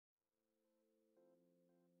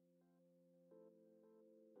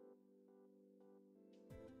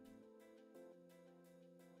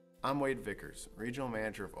I'm Wade Vickers, Regional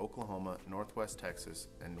Manager of Oklahoma, Northwest Texas,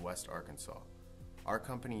 and West Arkansas. Our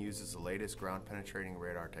company uses the latest ground-penetrating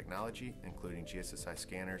radar technology, including GSSI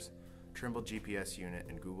scanners, Trimble GPS unit,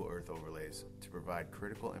 and Google Earth overlays to provide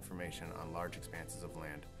critical information on large expanses of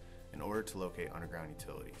land in order to locate underground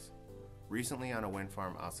utilities. Recently, on a wind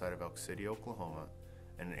farm outside of Elk City, Oklahoma,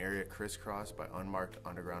 in an area crisscrossed by unmarked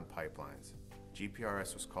underground pipelines,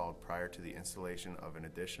 GPRS was called prior to the installation of an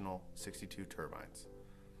additional 62 turbines.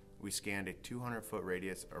 We scanned a 200-foot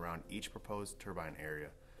radius around each proposed turbine area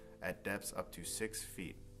at depths up to 6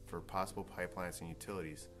 feet for possible pipelines and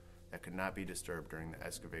utilities that could not be disturbed during the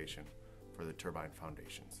excavation for the turbine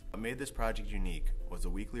foundations. What made this project unique was the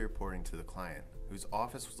weekly reporting to the client, whose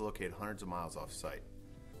office was located hundreds of miles off-site.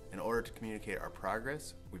 In order to communicate our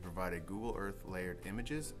progress, we provided Google Earth layered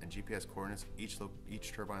images and GPS coordinates of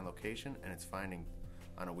each turbine location and its finding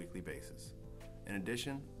on a weekly basis. In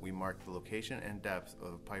addition, we marked the location and depth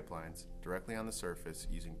of the pipelines directly on the surface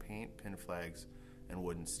using paint, pin flags, and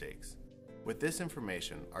wooden stakes. With this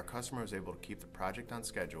information, our customer was able to keep the project on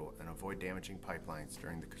schedule and avoid damaging pipelines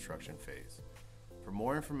during the construction phase. For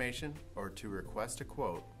more information or to request a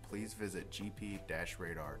quote, please visit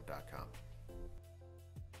gp-radar.com.